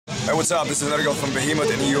Hey, what's up? This is Ergo from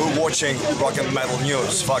Behemoth, and you're watching Rock and Metal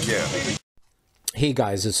News. Fuck yeah. Hey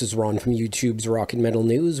guys, this is Ron from YouTube's Rock and Metal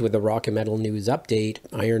News with a Rock and Metal News update.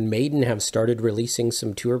 Iron Maiden have started releasing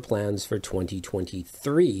some tour plans for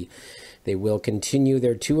 2023. They will continue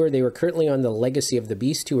their tour. They were currently on the Legacy of the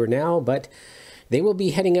Beast tour now, but they will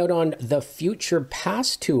be heading out on the Future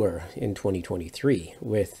Past tour in 2023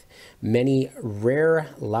 with many rare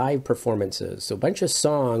live performances. So a bunch of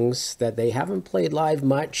songs that they haven't played live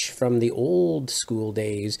much from the old school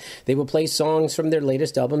days. They will play songs from their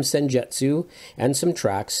latest album, Senjutsu, and some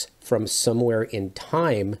tracks from Somewhere in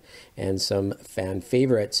Time and some fan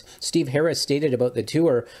favorites. Steve Harris stated about the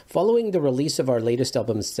tour, following the release of our latest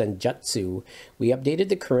album, Senjutsu, we updated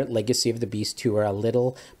the current Legacy of the Beast tour a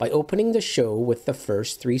little by opening the show with the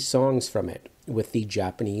first 3 songs from it, with the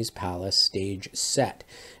Japanese Palace stage set.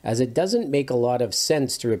 As it doesn't make a lot of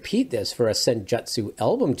sense to repeat this for a Senjutsu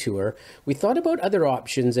album tour, we thought about other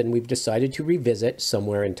options and we've decided to revisit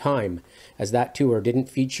Somewhere in Time, as that tour didn't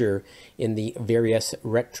feature in the various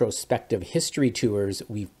retrospective history tours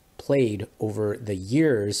we've played over the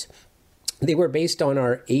years. They were based on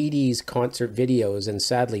our 80s concert videos, and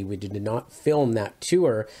sadly, we did not film that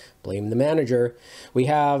tour. Blame the manager. We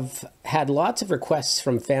have had lots of requests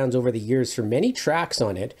from fans over the years for many tracks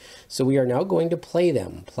on it, so we are now going to play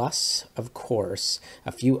them. Plus, of course,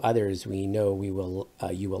 a few others we know you will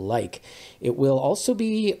like. It will also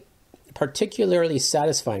be particularly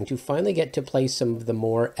satisfying to finally get to play some of the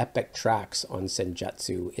more epic tracks on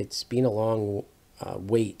Senjutsu. It's been a long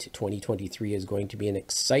wait. 2023 is going to be an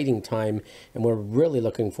exciting time, and we're really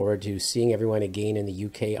looking forward to seeing everyone again in the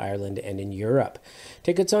UK, Ireland, and in Europe.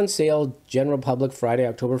 Tickets on sale, general public, Friday,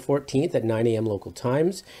 October 14th at 9 a.m. local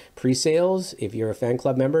times. Pre-sales, if you're a fan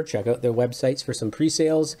club member, check out their websites for some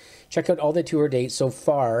pre-sales. Check out all the tour dates so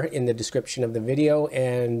far in the description of the video,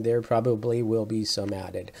 and there probably will be some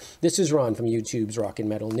added. This is Ron from YouTube's Rock and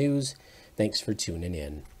Metal News. Thanks for tuning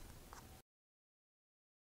in.